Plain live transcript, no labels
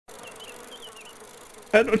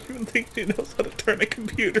I don't even think she knows how to turn a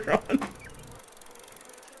computer on.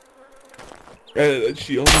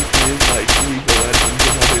 She only plays like League of Legends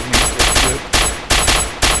and other useless shit.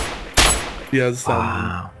 She has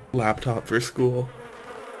some laptop for school.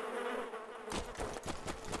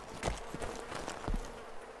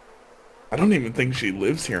 I don't even think she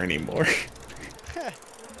lives here anymore.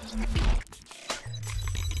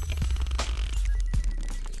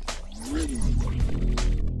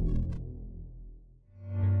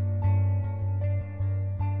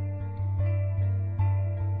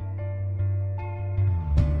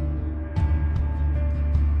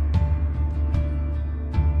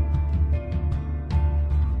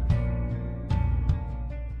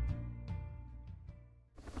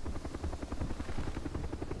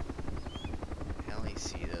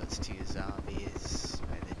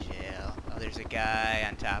 Guy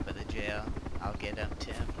on top of the jail. I'll get him,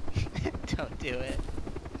 Tim. Don't do it.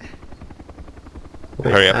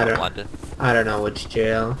 Hurry up, I'm London. I don't know which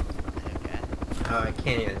jail. Okay. Oh, I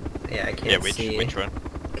can't even. Yeah, I can't see. Which one?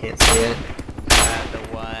 Can't see it. The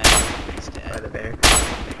one is dead. By the bear.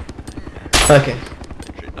 Okay.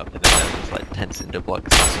 Up in there, there's like 10 cinder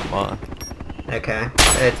blocks and some more. Okay.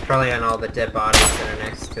 It's probably on all the dead bodies that are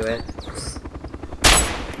next to it.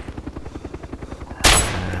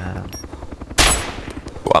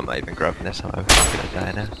 Well, I'm not even grabbing this, I'm gonna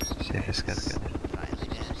die now. See if this guy's gonna...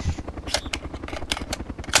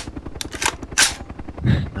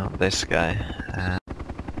 No, this guy.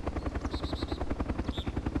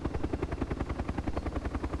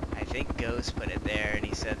 I think Ghost put it there, and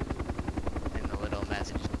he said in the little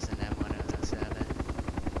messages in M1007.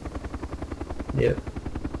 Yep.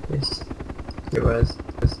 Yes. There was.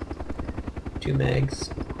 There's 2 mags.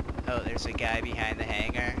 Oh, there's a guy behind the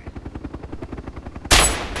hangar.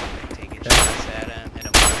 Taking shots at him. Hit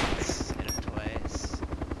him once. Hit him twice.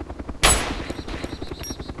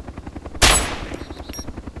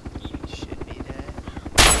 You should be dead.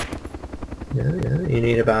 Yeah. You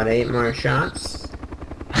need about 8 more shots.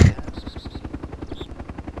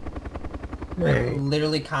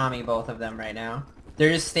 Literally calming both of them right now.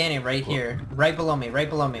 They're just standing right here. Right below me. Right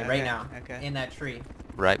below me. Okay, right now. okay. In that tree.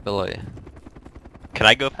 Right below you. Can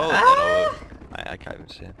I go forward? Ah! I can't even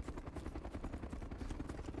see him.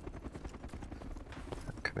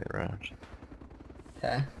 Come here around.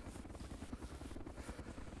 Okay.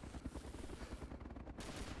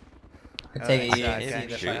 I take it you I see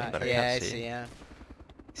the shoot, fight. but I Yeah, I can't see see him.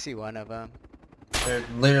 See one of them. They're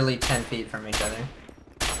literally 10 feet from each other.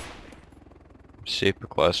 Super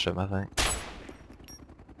close to him, I think.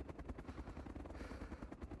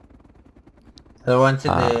 The one to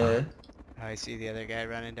the... Oh, I see the other guy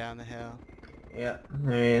running down the hill. Yeah,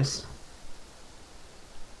 there he is.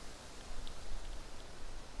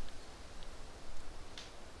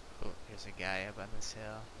 Oh, there's a guy up on this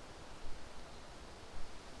hill.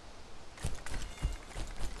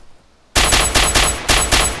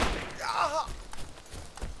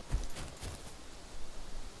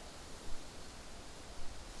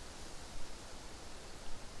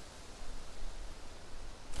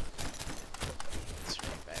 It's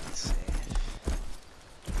right by the safe.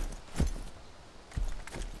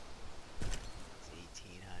 It's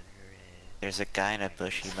 1800. There's a guy in a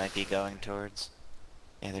bush he might be going towards.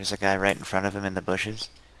 Yeah, there's a guy right in front of him in the bushes.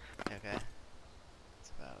 Okay.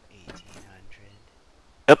 It's about 1800.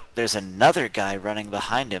 Oh, there's another guy running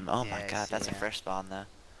behind him. Oh Yeah, my I god, see that's a him. fresh spawn though.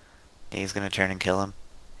 Yeah, he's gonna turn and kill him.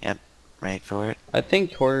 Yep, right for it. I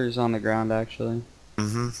think Tor's on the ground actually.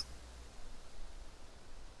 Mm-hmm.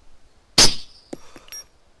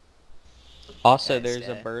 Also, Guy's there's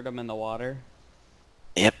a dead. Birdum in the water.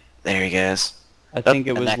 Yep, there he goes. I think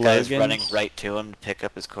it and was that guy's Logan's. running right to him to pick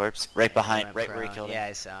up his corpse. Right Yeah, behind, went right where he prone. killed him. Yeah,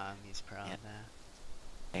 I saw him. He's prone Yeah.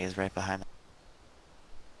 now. He's right behind him.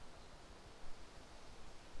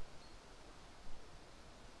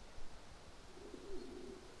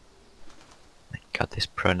 God, this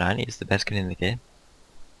Pro 90 is the best gun in the game.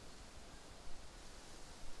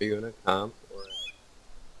 Are you gonna comp or?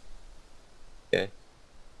 Okay.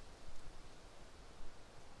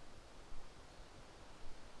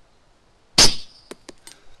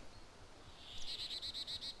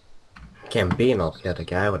 Gambino killed a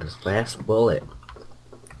guy with his last bullet.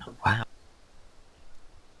 Wow.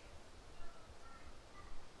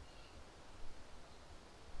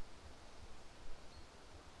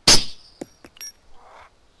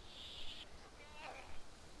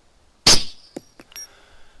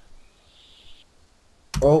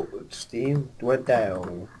 Oh, Steve went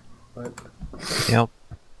down. What? Yep.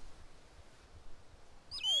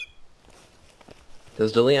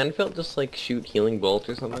 Does Dilly Enfield just like shoot healing bolts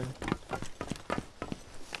or something?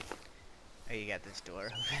 Oh, you got this door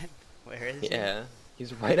open? Where is he? Yeah.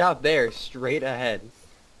 He's right out there, straight ahead.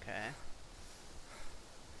 Okay.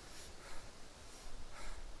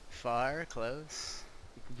 Far? Close?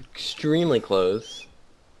 Extremely close.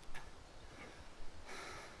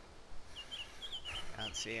 I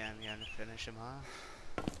don't see him. You want to finish him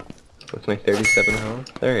off? With my 37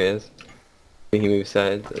 health. There he is. He moves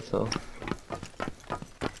sides, that's all.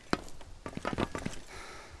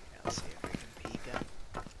 I'll see if we can peek him.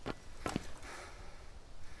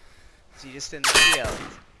 Is he just in the field?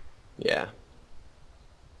 Yeah.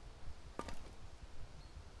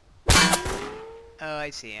 Oh,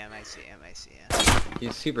 I see him. I see him. I see him.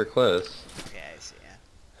 He's super close. Yeah, I see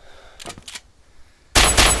him.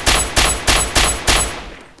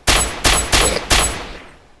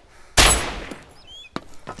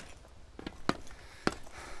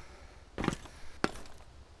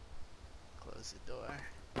 Close the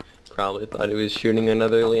door. Probably thought he was shooting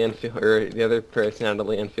another landfill, or the other person out of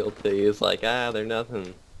landfill too. He was like, ah, they're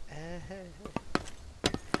nothing.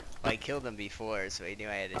 Well, I killed him before, so he knew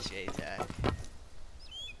I had a shade attack.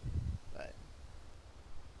 But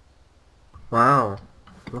Wow.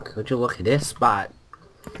 Would you look at this spot?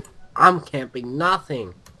 I'm camping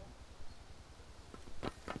nothing.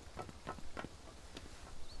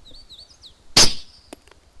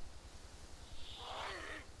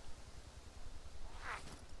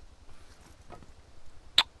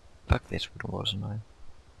 Fuck this, what wasn't I?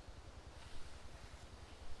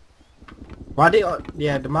 Why did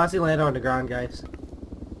yeah, Demazi landed on the ground, guys.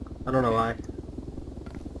 I don't know why.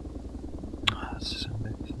 Oh, that's so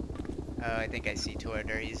big. oh, I think I see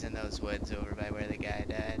Torter. He's in those woods over by where the guy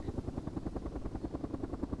died.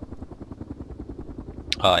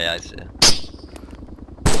 Oh yeah, I see it.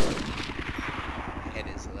 Hit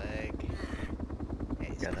his leg. Yeah,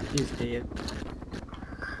 he's Got dead. it. He's dead.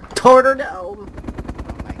 Torter down!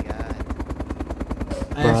 Oh my god.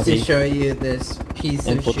 I have to Robbie. show you this piece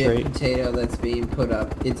of Infiltrate. shit potato that's being put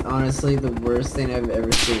up. It's honestly the worst thing I've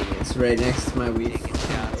ever seen. It's right next to my wheat. Taking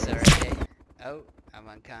shots already. Oh, I'm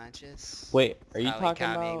unconscious. Wait, are you Probably talking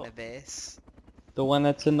copying about the base. the one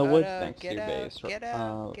that's in the Hold woods up, next to get your out, base? get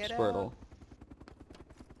out, get Squirtle. out.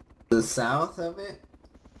 The south of it?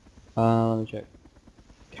 Let me check.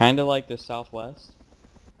 Kinda like the southwest.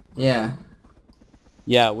 Yeah.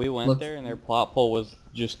 Yeah, we went Look- there and their plot pole was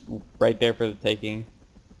just right there for the taking.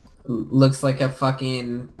 Looks like a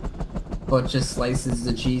fucking bunch of slices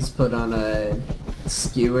of cheese put on a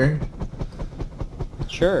skewer.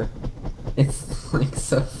 Sure. It's like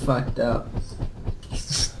so fucked up.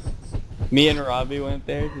 Me and Robbie went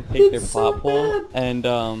there to take their It's so plot pole, bad.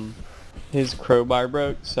 and his crowbar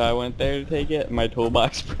broke, so I went there to take it, and my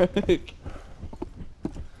toolbox broke.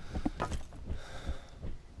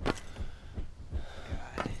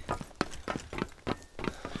 God.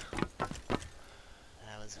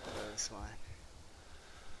 That was a close one.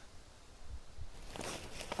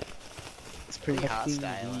 It's pretty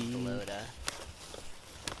hostile in Pelota.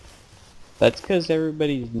 That's because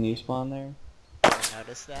everybody's new spawn there. You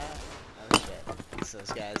notice that? Oh shit. It's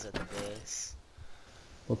those guys at the base.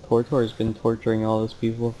 Well, Tortor's been torturing all those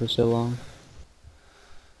people for so long.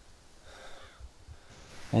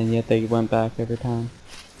 And yet they went back every time.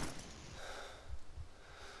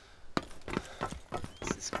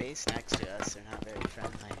 It's this base next to us. They're not very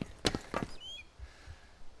friendly.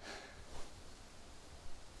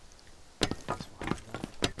 There's one of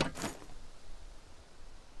them.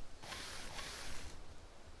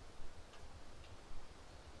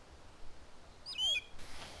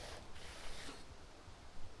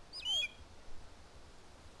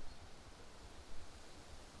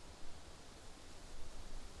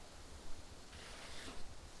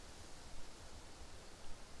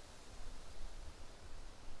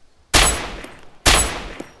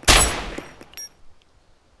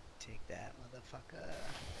 Take that, motherfucker.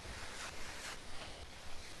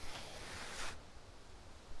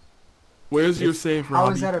 Where's your safe, How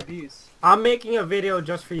Robbie? is that abuse? I'm making a video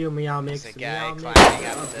just for you, Meow Mix. There's a guy Meow Mix. climbing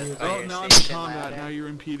up the Oh, fire now I'm in station combat. ladder. Now you're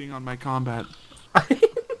impeding on my combat.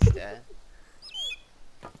 He's dead.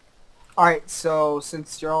 Alright, so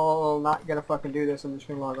since you're all not gonna fucking do this, I'm just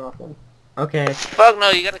gonna log off then. Okay. Fuck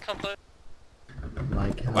no, you gotta come close.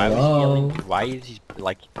 Like, Why was he hello? yelling?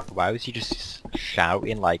 Why was he just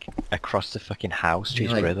shouting like across the fucking house to He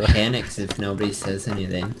his like brother? panics if nobody says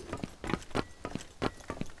anything.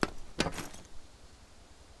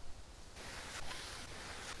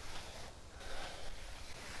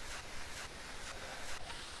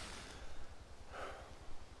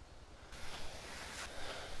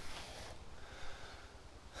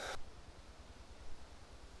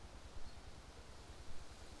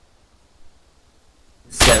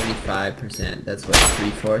 75%. That's what,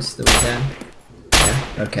 3/4 the way down?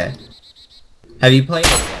 Yeah? Okay. Have you played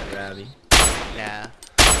it yet, Robbie? Nah.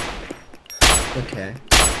 Okay.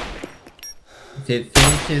 If it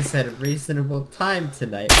finishes at a reasonable time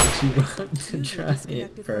tonight, would you want to try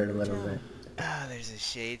it for a little bit? Oh, there's a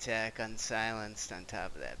shade tack unsilenced on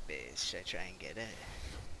top of that base. Should I try and get it?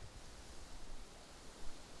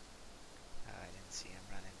 Oh, I didn't see him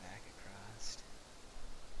running back across.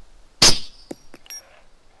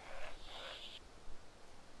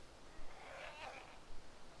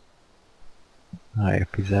 I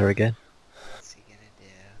hope he's there again. What's he gonna do?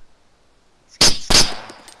 He's gonna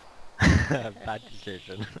stop. Bad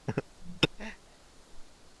decision.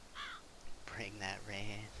 Bring that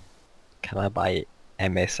rain. Can I buy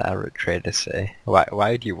MSR at Trader City? Why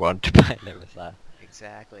would you want to buy an MSR?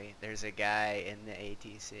 Exactly. There's a guy in the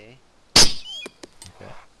ATC. Okay. I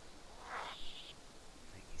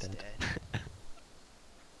think he's dead.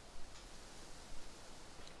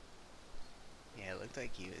 Yeah, it looked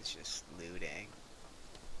like he was just looting.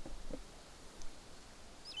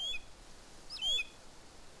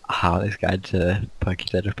 How this guy to poke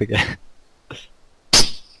his head up again? Oh,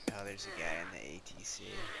 there's a guy in the ATC.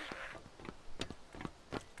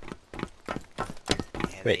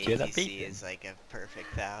 Yeah, Wait, the do you hear that ATC beeping? is like a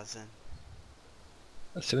perfect 1,000.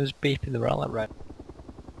 Someone's beeping the roll right.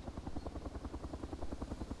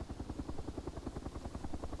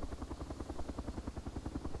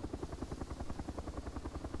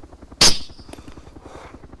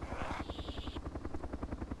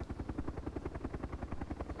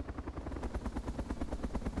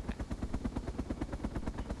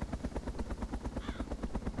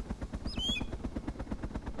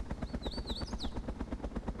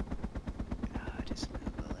 Oh, just move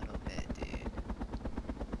a little bit, dude.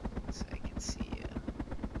 So I can see you.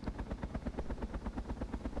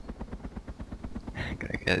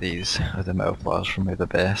 Gotta get these other mouthflows from the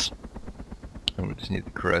base. And we just need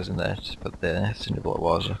the crows in there to put the cinder block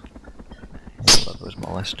water. That was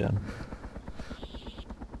molested.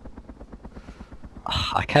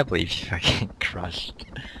 I can't believe you fucking crashed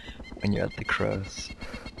when you had the crows.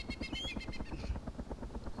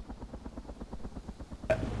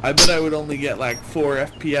 I bet I would only get like 4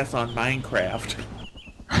 FPS on Minecraft.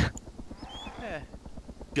 Eh,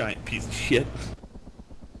 Giant piece of shit.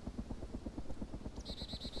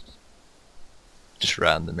 Just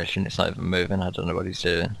ran the mission, it's not even moving, I don't know what he's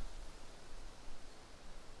doing.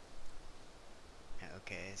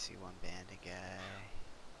 okay, I see one bandit guy.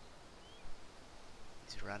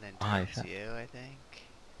 He's running Oh, towards yeah. you, I think.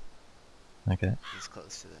 Okay. He's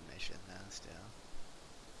close to the mission though, still.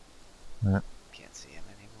 Right. Can't see him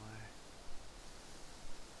anymore.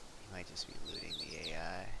 He might just be looting the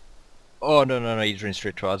AI. Oh no, he's running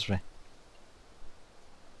straight towards me.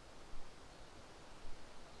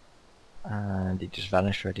 And he just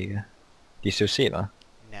vanished, where do you go? Do you still see him, huh?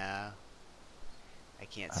 No. I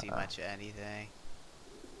can't see much of anything.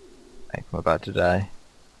 I think I'm about to die.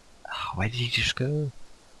 Oh, where did he just go?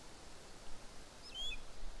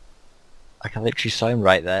 Like, I literally saw him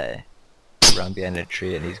right there. Ran behind a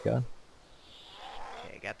tree and he's gone.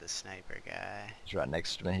 Okay, I got the sniper guy. He's right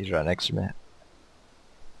next to me, he's right next to me.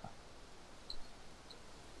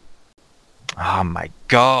 Oh my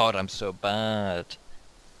god, I'm so bad.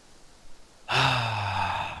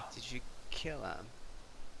 Did you kill him?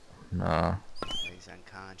 No. Oh, he's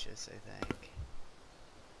unconscious, I think.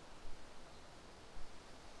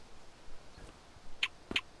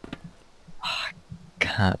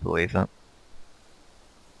 Can't believe that.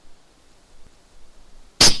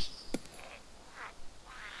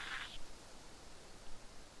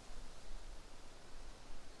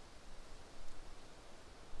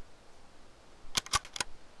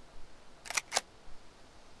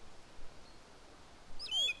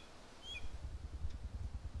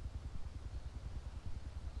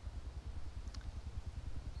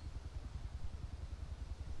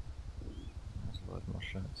 There's a lot more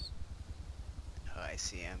shots. Oh, I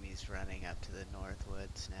see him. He's running up to the north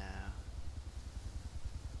woods now.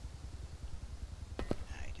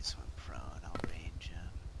 I just went prone. I'll range him.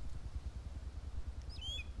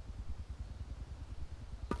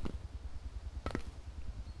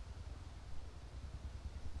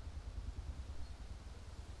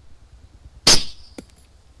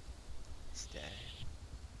 He's dead.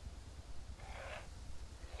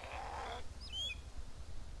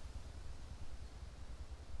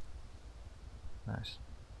 Nice.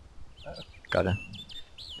 Got him,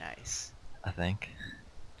 Nice. I think.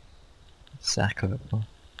 Sack of it.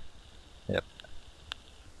 Yep.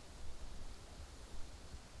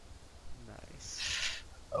 Nice.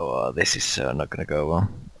 Oh, this is so not gonna go well.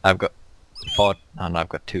 I've got 4, and I've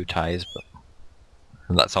got 2 ties, but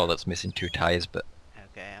and that's all that's missing, 2 ties. But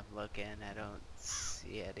Okay, I'm looking. I don't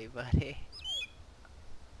see anybody.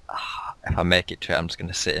 if I make it to it, I'm just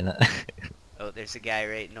gonna sit in it. Oh, there's a guy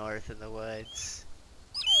right north in the woods.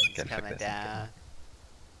 He's Okay, fuck coming this, down.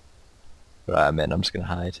 Right, I'm in. I'm just gonna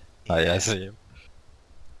hide. Oh yeah, I Yeah. see him.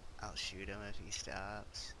 I'll shoot him if he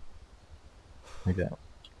stops. Okay.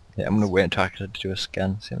 Yeah, I'm gonna wait until I can do a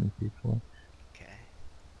scan, see how many people. Okay.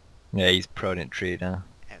 Yeah, he's prone in tree now.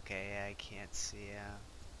 Okay, I can't see him.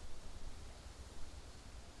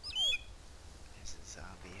 There's a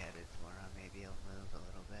zombie headed for him. Maybe he'll move a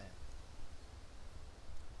little bit.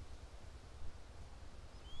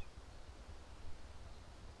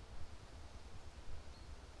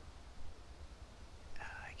 Oh,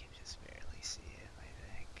 I can just barely see him, I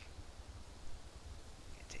think.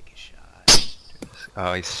 Gonna take a shot.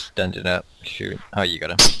 Oh, he's standing up, shooting. Oh, you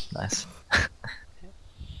got him. Nice.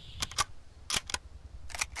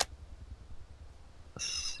 Let's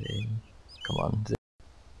see. Come on.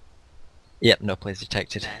 Yep, no place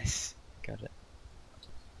detected. Nice. Got it.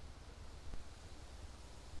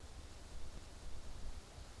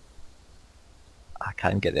 I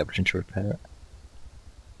can't get the opportunity to repair it.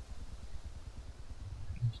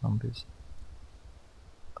 Zombies.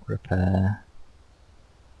 Repair.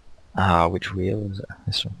 Ah, which wheel is it?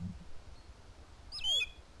 This one.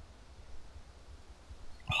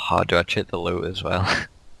 Oh, do I check the loot as well?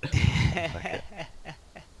 There's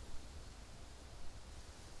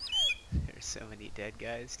so many dead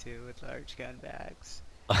guys too with large gun bags.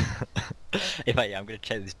 In fact, yeah, I'm gonna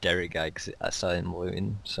check this Derek guy because I saw him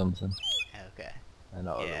looting something. Okay. I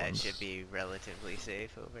know other Yeah, it ones. should be relatively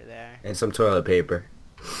safe over there. And some toilet paper.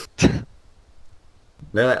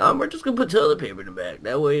 They're like, we're just gonna put toilet paper in the back.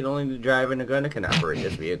 That way only the driver and the gunner can operate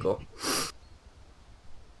this vehicle.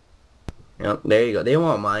 Yep, there you go. They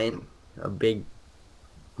want mine. A big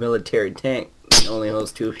military tank. It only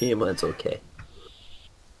holds 2 people, it's okay.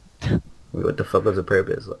 What the fuck was the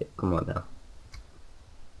purpose? Like, come on now.